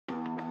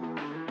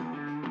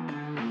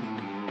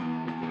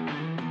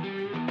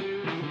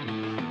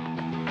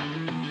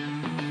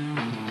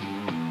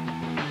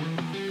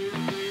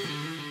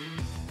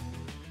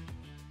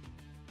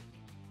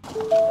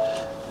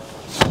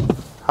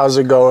How's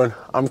it going?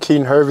 I'm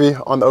Keaton Hervey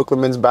on the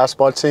Oakland men's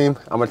basketball team.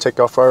 I'm gonna take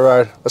y'all for a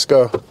ride. Let's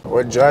go.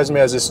 What drives me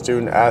as a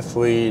student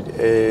athlete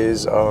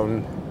is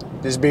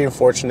just being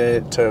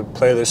fortunate to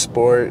play the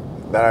sport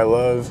that I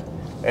love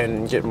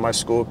and get my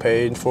school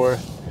paid for.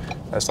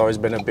 That's always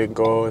been a big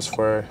goal, is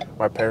for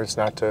my parents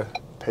not to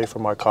pay for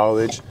my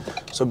college.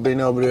 So being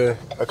able to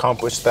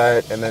accomplish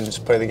that and then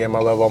just play the game I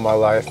love all my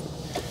life,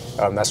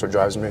 that's what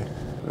drives me.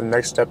 The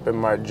next step in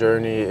my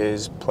journey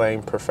is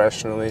playing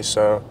professionally.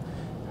 So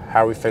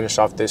how we finish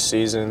off this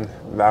season,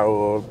 that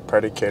will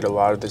predicate a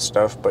lot of this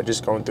stuff, but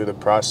just going through the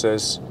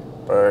process.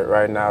 But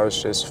right now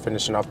it's just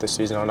finishing off the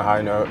season on a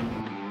high note.